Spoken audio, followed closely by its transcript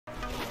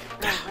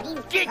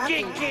Body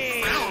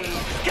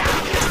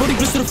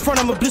bliss to the front,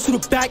 I'ma bliss to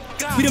the back.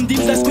 We them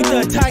demons that's quick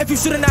to attack. If you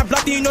shoot in that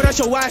block, then you know that's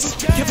your ass.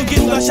 Can't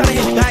forget who got shot in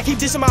his back. Keep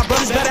dissing my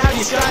brothers, better have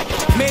your shot.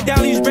 Man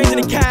down, leave his brains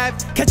in the cab.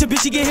 Catch a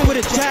bitch, she get hit with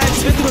a jab.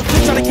 Spin through the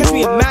flip, trying to catch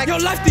me a Mac. Yo,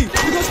 lefty,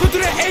 we gon' spin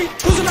through the 8.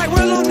 Cruising like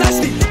we're a little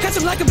nasty. Catch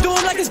him like I'm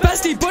doing like it's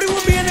bestie. Buddy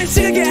with me and they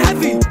see they get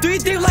heavy. Do you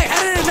think like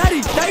Adam and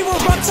Natty? Now you won't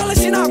rock, tell her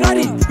she not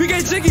ready. We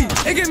get jiggy,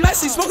 it get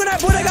messy. Smoking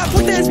that boy that got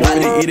put in his belly.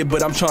 They eat it,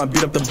 but I'm trying to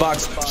beat up the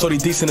box. Shorty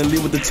decent and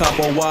leave with the top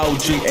on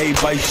wild G8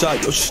 bite shot.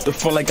 Yo, the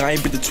front like I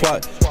ain't bit the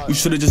twat. You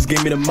should've just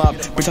gave me the mop.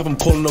 Bitch, I'm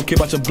calling no kid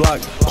about your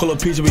block. Call a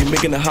pizza, we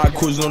making the hot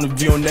cruising on the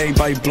V-on-A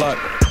by block.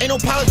 Ain't no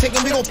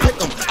politicking, we gon' pick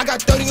them. I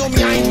got 30 on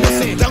me, I ain't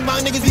missing. Young my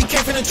niggas, we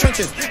came from the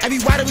trenches. Every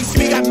rider we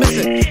speak, I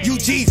missing.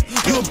 UGs,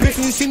 you a bitch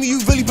when you see me, you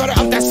really better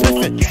up that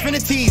sniffing. Spin the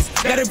tees,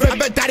 let it rip. I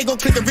bet daddy gon'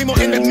 click the remote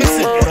and the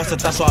missing. Oh,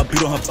 that's why I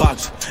beat on her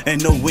box.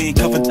 And no, we ain't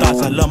covered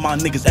thoughts. I love my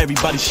niggas,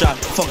 everybody shot.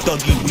 Fuck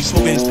Dougie, we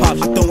smoking his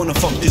pops. I don't wanna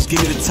fuck, just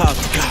give me the top.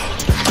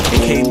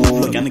 AK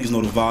move, look, y'all niggas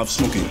know the vibe.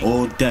 Smoking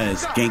all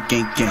dads, gang,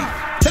 gang, gang.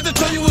 Had to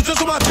tell you was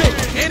just on my dick.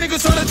 Ain't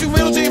niggas so that you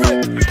real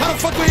G-Rip. How the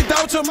fuck we ain't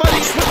down with your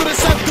money? Split with a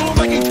set, do him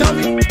like he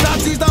dummy.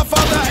 Nazis not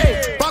found out,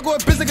 ayy. Bago a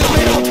business niggas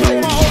made on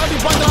play. My whole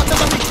everybody I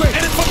tell me quick.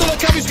 And it's fucked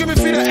up, can't be screaming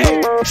feet of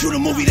ayy. Shoot a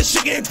movie, this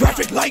shit getting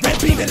graphic like red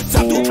beam at the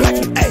top, do a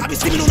backflip, ayy. I be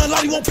sleeping on a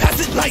lot, he won't pass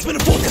it like.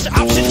 Spin the force, catch your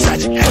option,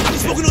 tragic, ayy. I be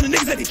smoking on the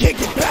niggas that they can't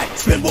get back.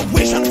 Spin what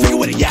wish, trying to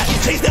figure where they at.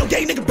 Chase down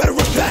day, nigga better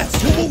run fast.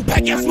 Move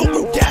back, yeah, smoke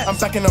real gas. I'm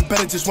back and I'm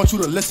better, just want you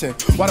to listen.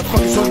 Why the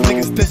fuck is all these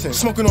niggas dissing?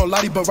 Smoking on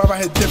Lottie, but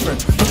right here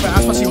different. Look for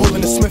ass while she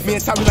holding the Smith. Me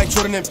and Tommy like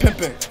Jordan and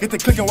pimpin'. Get the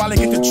clicking while they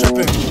get the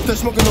trippin'. Still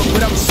smoking on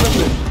good, I was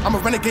slippin'. I'm a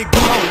renegade,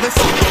 good, I don't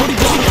listen. Body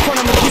bliss to the front,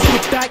 I'ma bliss to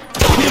the back.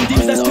 We them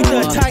demons that's quick to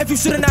attack. If you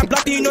shoot in that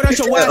block, then you know that's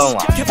your ass.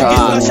 Can't forget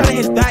who got shot in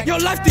his back. Yo,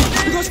 lefty,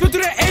 we gon' spin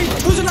through the 8.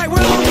 Cruising like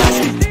we're a little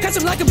nasty. Catch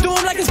him like I'm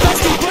doing like it's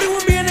bestie. Buddy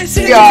with me and they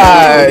see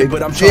God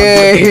but I'm trying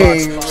to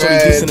beat the box. So you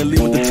decent and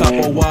leave with the top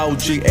on wild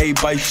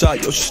G8 bite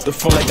shot. Yo, the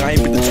front like I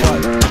ain't bit the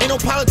twat. Ain't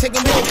no politicking,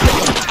 we gon' pick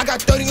them. I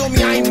got 30 on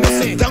me, I ain't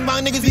missing. Young my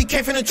niggas, we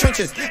came from the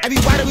trenches. Every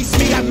rider we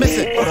speak, I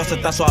missing. Oh,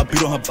 that's why I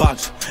beat on her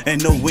box.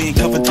 And no, we ain't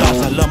covered thoughts.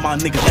 I love my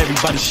niggas,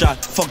 everybody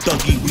shot. Fuck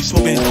Dougie, we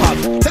smoking his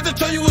pops. Had to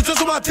tell you was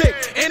just on my dick.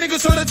 Ain't niggas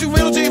so that you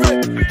real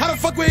G-Rip. How the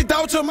fuck we ain't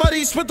down with your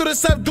money? Spin through the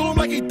set, do him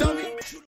like he dummy.